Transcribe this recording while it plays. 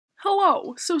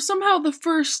Hello! So somehow the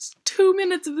first 2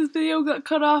 minutes of this video got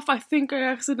cut off. I think I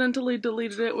accidentally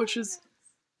deleted it, which is...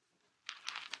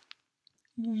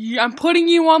 Yeah, I'm putting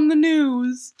you on the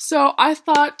news! So I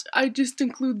thought I'd just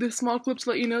include this small clip to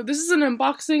let you know. This is an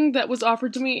unboxing that was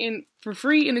offered to me for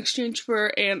free in exchange for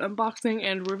an unboxing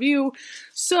and review.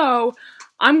 So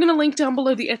I'm gonna link down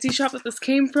below the Etsy shop that this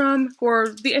came from, or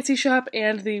the Etsy shop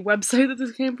and the website that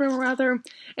this came from, rather,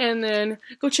 and then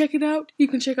go check it out. You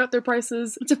can check out their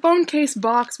prices. It's a phone case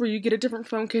box where you get a different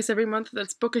phone case every month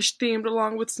that's bookish themed,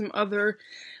 along with some other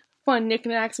fun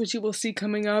knickknacks, which you will see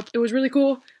coming up. It was really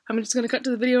cool. I'm just gonna cut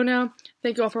to the video now.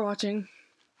 Thank you all for watching.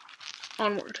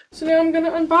 Onward. So now I'm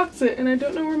gonna unbox it, and I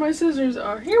don't know where my scissors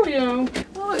are. Here we go.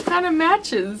 Oh, it kind of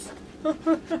matches.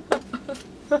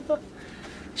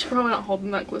 Should probably not hold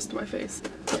them that close to my face.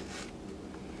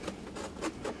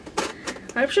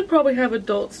 I should probably have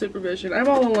adult supervision. I'm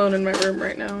all alone in my room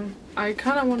right now. I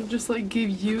kind of want to just like give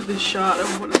you the shot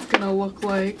of what it's gonna look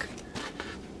like.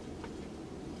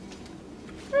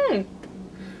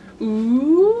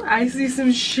 Ooh, I see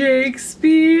some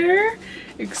Shakespeare.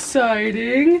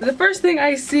 Exciting. The first thing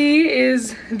I see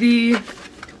is the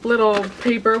little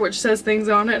paper which says things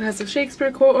on it. It has a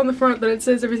Shakespeare quote on the front, then it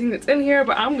says everything that's in here,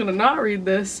 but I'm gonna not read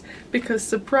this because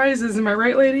surprises, am I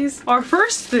right, ladies? Our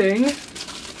first thing,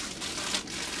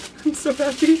 I'm so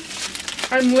happy.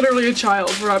 I'm literally a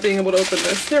child for not being able to open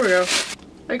this. Here we go.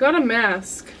 I got a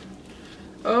mask.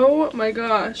 Oh my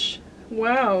gosh.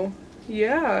 Wow.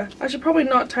 Yeah. I should probably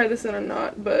not tie this in a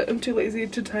knot, but I'm too lazy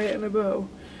to tie it in a bow.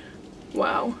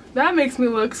 Wow. That makes me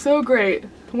look so great.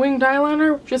 Winged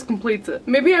eyeliner just completes it.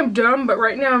 Maybe I'm dumb, but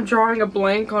right now I'm drawing a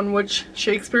blank on which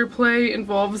Shakespeare play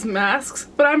involves masks,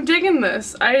 but I'm digging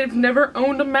this. I've never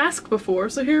owned a mask before,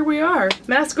 so here we are.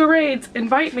 Masquerades,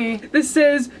 invite me. This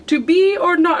says, to be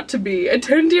or not to be,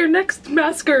 attend your next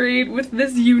masquerade with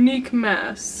this unique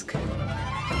mask.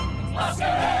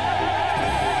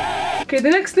 Okay, the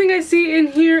next thing I see in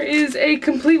here is a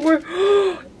complete work.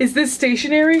 Is this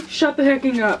stationery? Shut the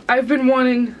hecking up. I've been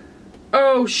wanting...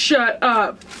 Oh, shut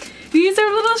up. These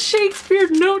are little Shakespeare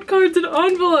note cards and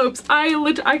envelopes.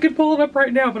 I could pull it up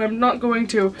right now, but I'm not going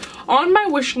to. On my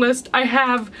wish list,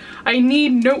 I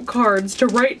need note cards to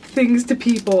write things to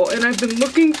people, and I've been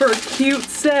looking for a cute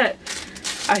set.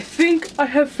 I think I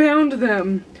have found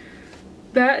them.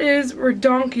 That is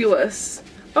redonkulous.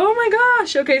 Oh my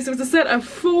gosh! Okay, so it's a set of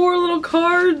 4 little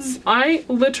cards. I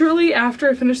literally, after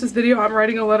I finish this video, I'm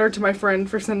writing a letter to my friend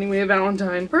for sending me a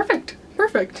Valentine. Perfect.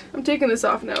 Perfect. I'm taking this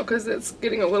off now because it's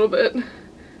getting a little bit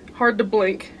hard to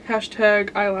blink.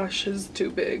 Hashtag eyelashes too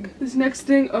big. This next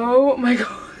thing, oh my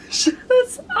gosh,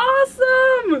 that's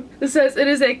awesome! It says, it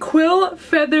is a quill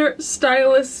feather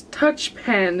stylus touch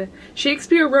pen.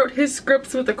 Shakespeare wrote his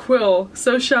scripts with a quill,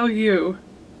 so shall you.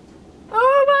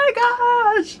 Oh my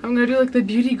gosh! I'm gonna do like the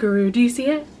beauty guru. Do you see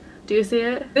it? Do you see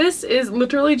it? This is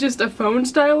literally just a phone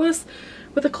stylus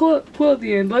with a quill at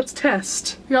the end. Let's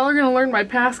test. Y'all are gonna learn my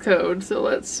passcode, so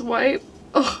let's swipe.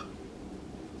 Ugh.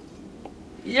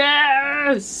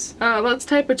 Yes! Let's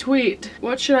type a tweet.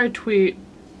 What should I tweet?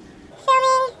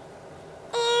 Filming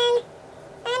an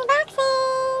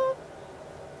unboxing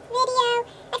video!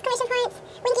 Exclamation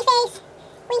points!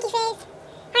 Winky face,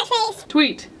 heart face.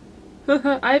 Tweet.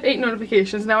 I have 8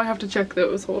 notifications, now I have to check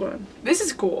those, hold on. This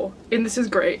is cool, and this is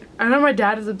great. I know my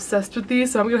dad is obsessed with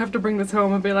these, so I'm gonna have to bring this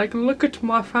home and be like, look at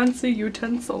my fancy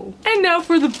utensil. And now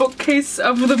for the bookcase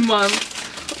of the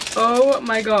month. Oh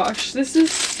my gosh, this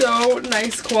is so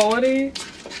nice quality.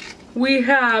 We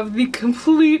have the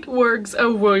complete works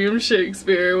of William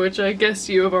Shakespeare, which I guess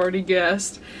you have already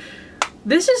guessed.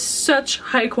 This is such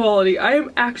high quality. I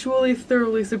am actually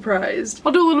thoroughly surprised.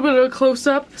 I'll do a little bit of a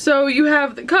close-up. So you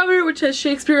have the cover, which has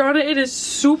Shakespeare on it. It is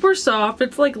super soft.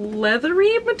 It's like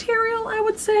leathery material, I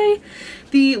would say.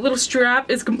 The little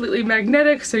strap is completely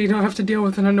magnetic, so you don't have to deal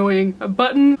with an annoying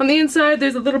button. On the inside,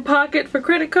 there's a little pocket for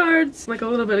credit cards, like a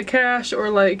little bit of cash, or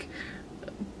like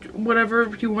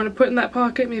whatever you want to put in that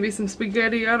pocket, maybe some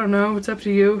spaghetti, I don't know, it's up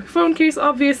to you. Phone case,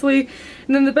 obviously,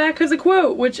 and then the back has a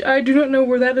quote, which I do not know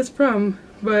where that is from,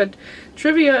 but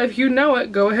trivia, if you know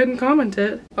it, go ahead and comment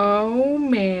it. Oh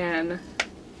man.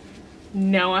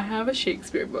 Now I have a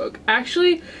Shakespeare book.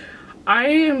 Actually, I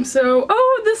am so...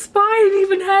 Oh, the spine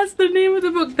even has the name of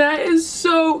the book. That is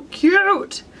so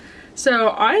cute. So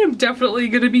I am definitely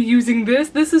going to be using this.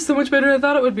 This is so much better than I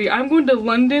thought it would be. I'm going to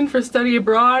London for study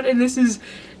abroad, and this is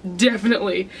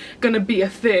definitely gonna be a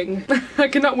thing. I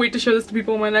cannot wait to show this to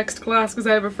people in my next class because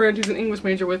I have a friend who's an English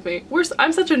major with me.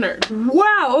 I'm such a nerd.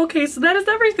 Wow, okay, so that is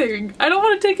everything. I don't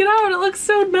want to take it out. It looks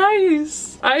so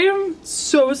nice. I am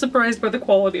so surprised by the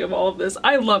quality of all of this.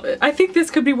 I love it. I think this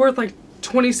could be worth like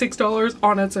 $26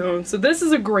 on its own, so this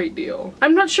is a great deal.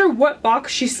 I'm not sure what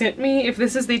box she sent me, if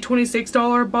this is the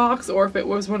 $26 box or if it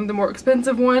was one of the more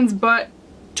expensive ones, but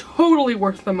totally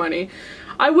worth the money.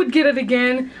 I would get it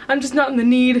again. I'm just not in the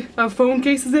need of phone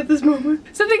cases at this moment.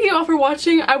 So thank you all for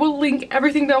watching. I will link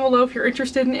everything down below if you're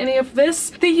interested in any of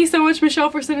this. Thank you so much, Michelle,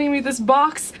 for sending me this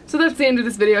box. So that's the end of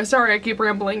this video. Sorry I keep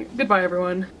rambling. Goodbye,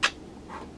 everyone.